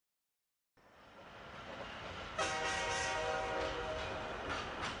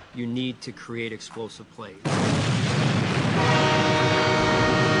you need to create explosive plays.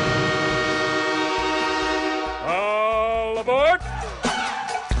 All aboard!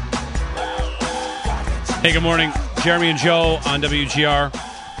 Hey, good morning. Jeremy and Joe on WGR.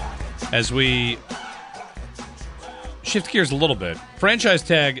 As we shift gears a little bit, franchise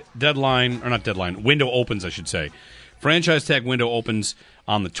tag deadline, or not deadline, window opens, I should say. Franchise tag window opens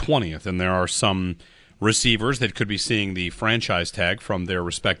on the 20th, and there are some receivers that could be seeing the franchise tag from their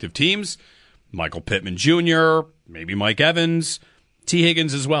respective teams. Michael Pittman Jr., maybe Mike Evans, Tee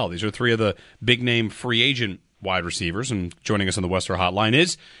Higgins as well. These are three of the big-name free agent wide receivers, and joining us on the Western Hotline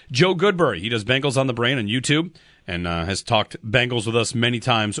is Joe Goodberry. He does Bengals on the Brain on YouTube and has talked Bengals with us many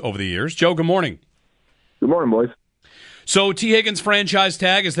times over the years. Joe, good morning. Good morning, boys. So Tee Higgins franchise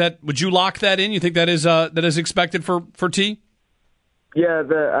tag, would you lock that in? You think that is expected for T? Yeah,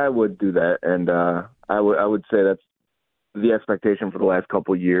 I would do that, and I would say that's the expectation for the last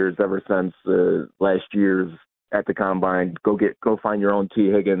couple of years, ever since last year's at the Combine. Go find your own Tee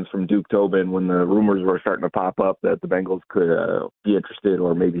Higgins from Duke Tobin when the rumors were starting to pop up that the Bengals could be interested,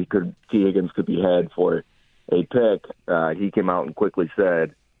 or maybe Tee Higgins could be had for a pick. He came out and quickly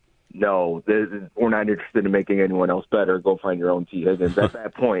said, no, we're not interested in making anyone else better. Go find your own Tee Higgins. At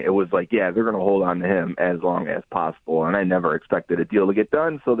that point, it was like, yeah, they're going to hold on to him as long as possible. And I never expected a deal to get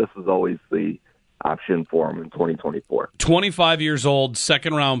done, so this was always the option for him in 2024. 25 years old,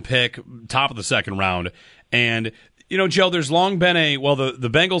 second-round pick, top of the second round. And, Joe, there's long been the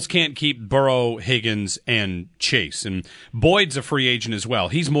Bengals can't keep Burrow, Higgins, and Chase. And Boyd's a free agent as well.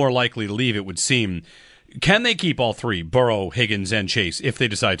 He's more likely to leave, it would seem. Can they keep all three, Burrow, Higgins, and Chase, if they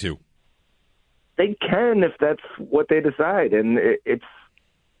decide to? They can if that's what they decide. And it's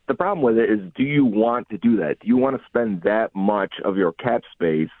the problem with it is, do you want to do that? Do you want to spend that much of your cap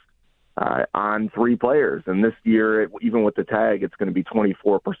space on three players? And this year, even with the tag, it's going to be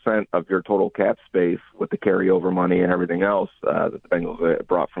 24% of your total cap space with the carryover money and everything else that the Bengals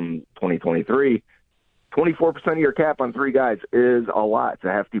brought from 2023. 24% of your cap on three guys is a lot. It's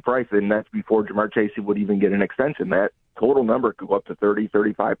a hefty price, and that's before Jamar Chase would even get an extension. That total number could go up to 30,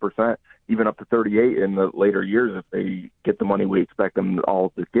 35%, even up to 38 in the later years if they get the money we expect them all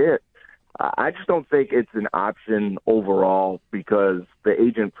to get. I just don't think it's an option overall, because the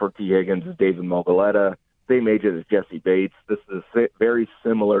agent for Tee Higgins is David Mogoleta. Same agent as Jesse Bates. This is a very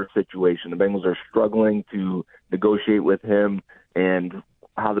similar situation. The Bengals are struggling to negotiate with him, and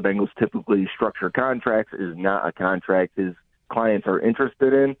how the Bengals typically structure contracts is not a contract his clients are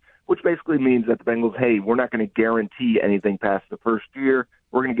interested in, which basically means that the Bengals, hey, we're not going to guarantee anything past the first year.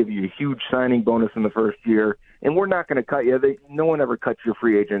 We're going to give you a huge signing bonus in the first year, and we're not going to cut you. No one ever cuts your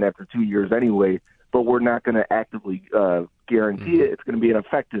free agent after 2 years anyway, but we're not going to actively guarantee it. It's going to be an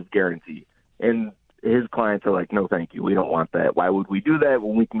effective guarantee. And his clients are like, no, thank you. We don't want that. Why would we do that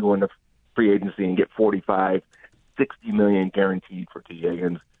when we can go into free agency and get 45, 60 million guaranteed for Tee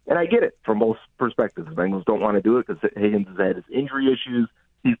Higgins? And I get it from both perspectives. The Bengals don't want to do it because Higgins has had his injury issues.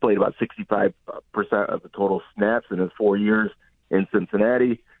 He's played about 65% of the total snaps in his 4 years in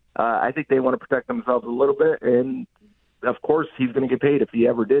Cincinnati. I think they want to protect themselves a little bit, and of course he's going to get paid if he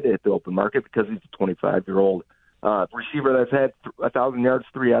ever did hit the open market, because he's a 25-year-old receiver that's had 1,000 yards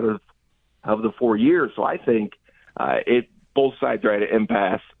 3 out of the 4 years. So I think both sides are at an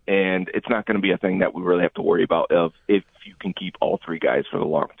impasse, and it's not going to be a thing that we really have to worry about if you can keep all three guys for the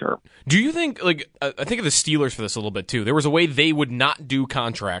long term. Do you think, I think of the Steelers for this a little bit too. There was a way they would not do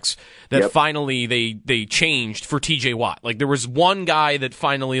contracts that finally they changed for TJ Watt. There was one guy that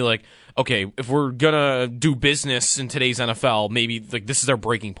finally, okay, if we're going to do business in today's NFL, maybe this is our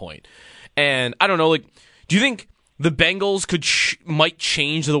breaking point. And I don't know, do you think the Bengals might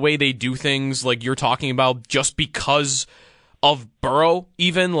change the way they do things like you're talking about just because of Burrow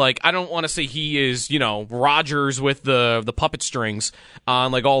even? I don't want to say he is, Rodgers with the puppet strings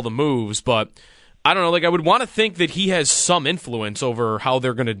on all the moves, but I don't know, I would want to think that he has some influence over how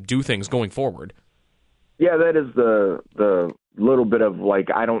they're going to do things going forward. Yeah, that is the little bit of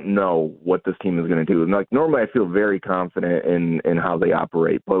I don't know what this team is going to do. And normally I feel very confident in how they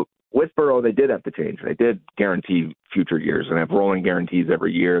operate, but with Burrow, they did have to change. They did guarantee future years and have rolling guarantees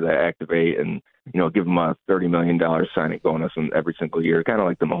every year that activate and, give them a $30 million signing bonus in every single year, kind of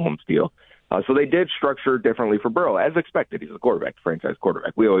like the Mahomes deal. So they did structure differently for Burrow, as expected. He's a quarterback, franchise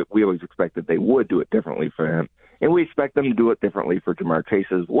quarterback. We always expected they would do it differently for him, and we expect them to do it differently for Jamar Chase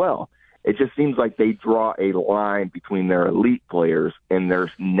as well. It just seems like they draw a line between their elite players and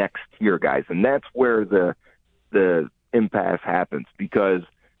their next-tier guys, and that's where the impasse happens, because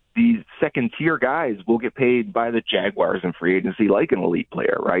these second-tier guys will get paid by the Jaguars in free agency like an elite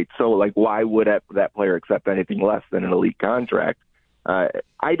player, right? So, why would that player accept anything less than an elite contract?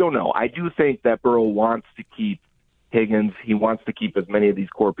 I don't know. I do think that Burrow wants to keep Higgins. He wants to keep as many of these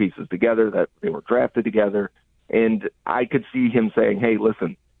core pieces together that they were drafted together. And I could see him saying, hey,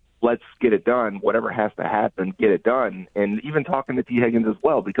 listen, let's get it done. Whatever has to happen, get it done. And even talking to Tee Higgins as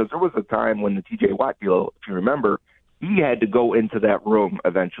well, because there was a time when the T.J. Watt deal, if you remember, he had to go into that room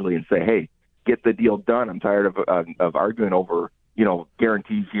eventually and say, hey, get the deal done. I'm tired of arguing over,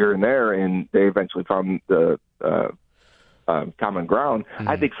 guarantees here and there. And they eventually found the common ground. Mm-hmm.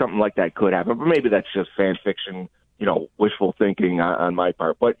 I think something like that could happen, but maybe that's just fan fiction, wishful thinking on my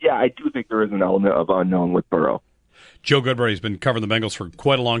part. But, yeah, I do think there is an element of unknown with Burrow. Joe Goodberry has been covering the Bengals for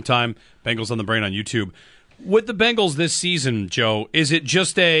quite a long time. Bengals on the Brain on YouTube. With the Bengals this season, Joe, is it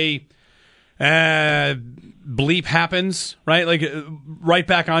just a bleep happens, right? Like right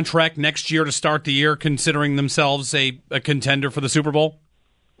back on track next year to start the year, considering themselves a contender for the Super Bowl?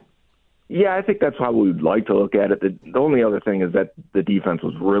 Yeah, I think that's how we would like to look at it. The only other thing is that the defense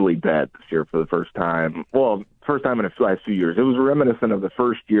was really bad this year for the first time. Well, first time in the last few years. It was reminiscent of the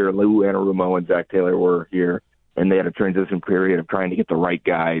first year Lou Anarumo and Zach Taylor were here, and they had a transition period of trying to get the right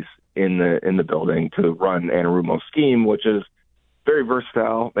guys in the building to run Anarumo's scheme, which is very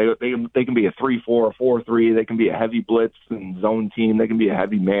versatile. They can be a 3-4, a 4-3. They can be a heavy blitz and zone team. They can be a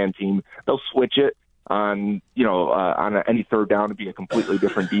heavy man team. They'll switch it on any third down to be a completely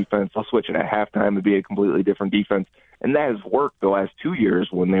different defense. They'll switch it at halftime to be a completely different defense. And that has worked the last 2 years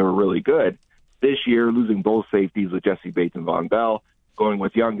when they were really good. This year, losing both safeties with Jesse Bates and Von Bell, going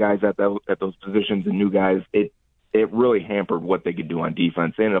with young guys at those positions and new guys, it really hampered what they could do on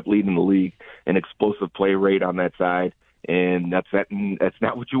defense. They ended up leading the league in explosive play rate on that side, and that's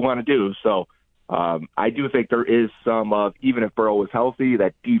not what you want to do. So I do think there is some of, even if Burrow was healthy,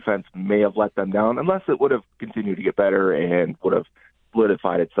 that defense may have let them down, unless it would have continued to get better and would have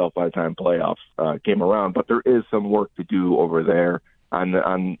solidified itself by the time playoffs came around. But there is some work to do over there on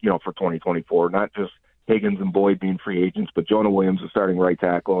for 2024, not just Higgins and Boyd being free agents, but Jonah Williams is starting right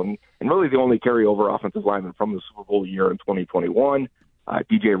tackle, and really the only carryover offensive lineman from the Super Bowl year in 2021.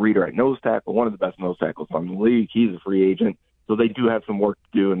 DJ Reader at nose tackle, one of the best nose tackles in the league. He's a free agent. So they do have some work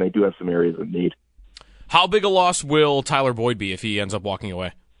to do, and they do have some areas of need. How big a loss will Tyler Boyd be if he ends up walking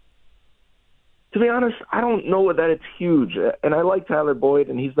away? To be honest, I don't know that it's huge. And I like Tyler Boyd,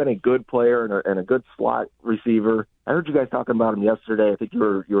 and he's been a good player and a good slot receiver. I heard you guys talking about him yesterday. I think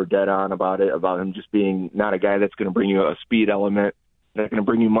you were dead on about him just being not a guy that's going to bring you a speed element, not going to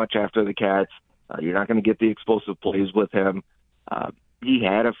bring you much after the catch. You're not going to get the explosive plays with him. He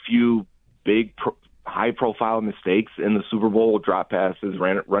had a few big high-profile mistakes in the Super Bowl, drop passes,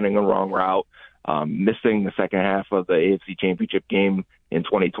 running a wrong route, missing the second half of the AFC Championship game in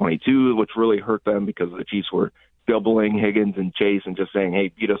 2022, which really hurt them because the Chiefs were doubling Higgins and Chase and just saying,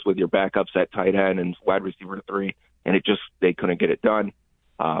 hey, beat us with your backups at tight end and wide receiver 3, and they couldn't get it done.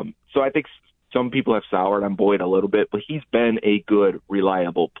 So I think some people have soured on Boyd a little bit, but he's been a good,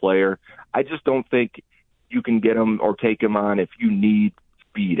 reliable player. I just don't think you can get him or take him on if you need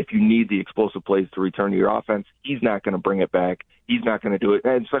speed, if you need the explosive plays to return to your offense. He's not going to bring it back. He's not going to do it,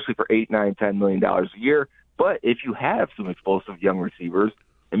 and especially for $8, $9, $10 million a year. But if you have some explosive young receivers,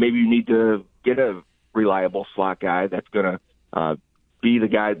 and maybe you need to get a reliable slot guy that's going to be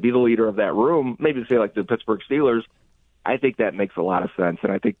the leader of that room, maybe say like the Pittsburgh Steelers, I think that makes a lot of sense.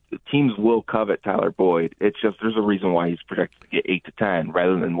 And I think the teams will covet Tyler Boyd. It's just there's a reason why he's projected to get 8 to 10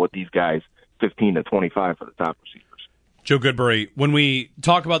 rather than what these guys 15 to 25 for the top receivers. Joe Goodberry, when we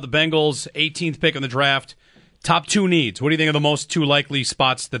talk about the Bengals' 18th pick in the draft, top 2 needs, what do you think are the most 2 likely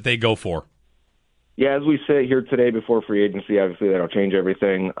spots that they go for? Yeah, as we sit here today before free agency, obviously that'll change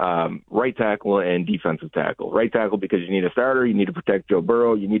everything. Right tackle and defensive tackle. Right tackle because you need a starter, you need to protect Joe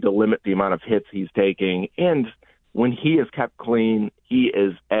Burrow, you need to limit the amount of hits he's taking, and when he is kept clean, he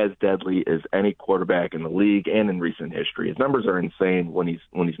is as deadly as any quarterback in the league and in recent history. His numbers are insane when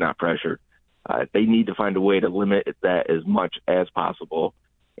he's not pressured. They need to find a way to limit that as much as possible.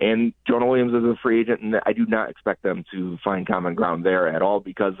 And Jonah Williams is a free agent, and I do not expect them to find common ground there at all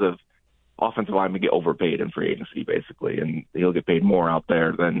because of offensive linemen get overpaid in free agency, basically, and he'll get paid more out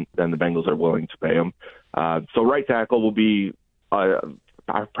there than the Bengals are willing to pay him. So right tackle will be our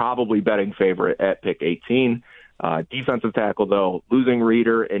probably betting favorite at pick 18. Defensive tackle, though, losing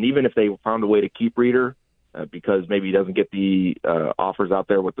Reader, and even if they found a way to keep Reader, because maybe he doesn't get the offers out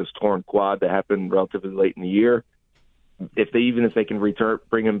there with this torn quad that happened relatively late in the year, if they can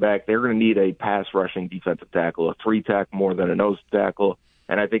bring him back, they're going to need a pass rushing defensive tackle, a 3-tech more than a nose tackle.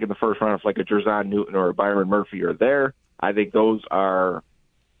 And I think in the first round, if like a Jerzon Newton or a Byron Murphy are there, I think those are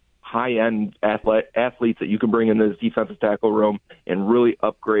high-end athletes that you can bring in this defensive tackle room and really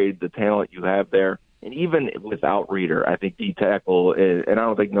upgrade the talent you have there. And even without Reader, I think D tackle is, and I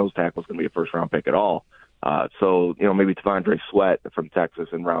don't think nose tackle is going to be a first-round pick at all. So, maybe T'Vondre Sweat from Texas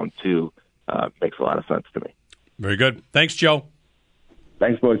in round 2 makes a lot of sense to me. Very good. Thanks, Joe.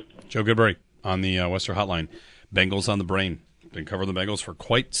 Thanks, boys. Joe Goodberry on the Western Hotline. Bengals on the brain. Been covering the Bengals for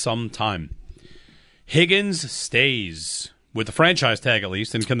quite some time. Higgins stays with the franchise tag at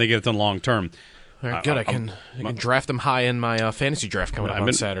least, and can they get it done long term? All right, good. I can draft him high in my fantasy draft coming up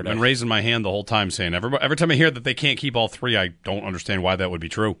on Saturday. I've been raising my hand the whole time saying every time I hear that they can't keep all 3, I don't understand why that would be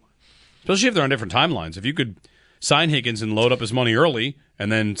true. Especially if they're on different timelines. If you could sign Higgins and load up his money early,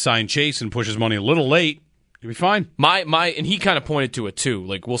 and then sign Chase and push his money a little late, you'd be fine. And he kind of pointed to it too.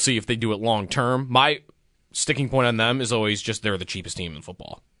 Like, we'll see if they do it long term. My sticking point on them is always just they're the cheapest team in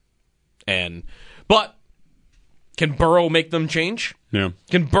football. But can Burrow make them change? Yeah.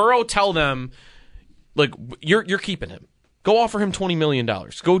 Can Burrow tell them, like, you're keeping him? Go offer him $20 million.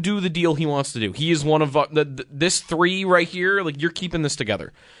 Go do the deal he wants to do. He is one of this 3 right here. Like, you're keeping this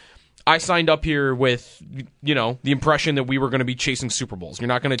together. I signed up here with, the impression that we were going to be chasing Super Bowls. You're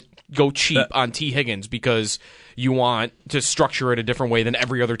not going to go cheap on Tee Higgins because you want to structure it a different way than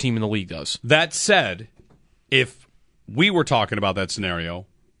every other team in the league does. That said, if we were talking about that scenario,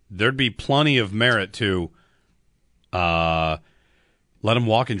 there'd be plenty of merit to let him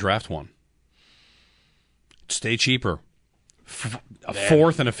walk and draft one. Stay cheaper. A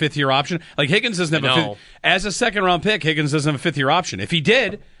 4th and a 5th-year option. Like, Higgins doesn't have as a second-round pick, Higgins doesn't have a 5th-year option. If he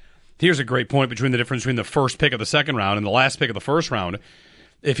did, here's a great point between the difference between the first pick of the second round and the last pick of the first round.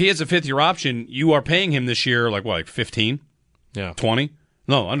 If he has a 5th-year option, you are paying him this year, like 15? Yeah. 20?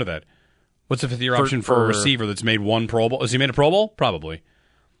 No, under that. What's a 5th-year option for a receiver that's made 1 Pro Bowl? Has he made a Pro Bowl? Probably.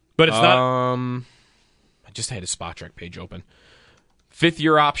 But it's not. I just had his spot track page open.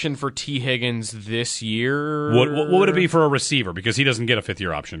 5th-year option for Tee Higgins this year. What would it be for a receiver? Because he doesn't get a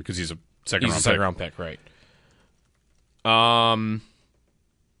 5th-year option because he's a second-round pick. Right. I'll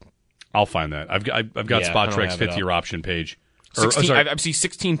find that. I've got Spot Trek's 5th-year option page. I see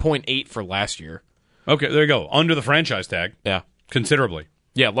 16.8 for last year. Okay, there you go. Under the franchise tag. Yeah. Considerably.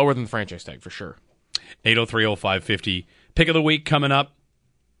 Yeah, lower than the franchise tag for sure. 803-0550. Pick of the week coming up.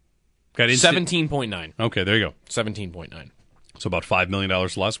 Got 17.9. Okay, there you go. 17.9. So about $5 million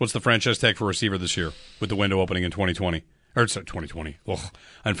less. What's the franchise tag for receiver this year with the window opening in 2020? Or sorry, 2020. Ugh,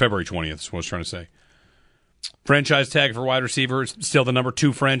 on February 20th is what I was trying to say. Franchise tag for wide receiver is still the number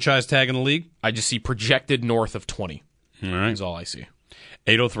 2 franchise tag in the league? I just see projected north of 20. All right. That's all I see.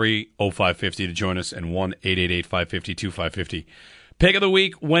 803-0550 to join us, and 1-888-550-2550. Pick of the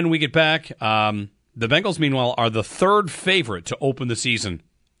week when we get back. The Bengals, meanwhile, are the 3rd favorite to open the season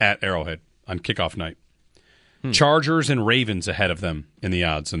at Arrowhead on kickoff night. Chargers and Ravens ahead of them in the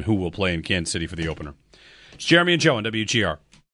odds, and who will play in Kansas City for the opener. It's Jeremy and Joe on WGR.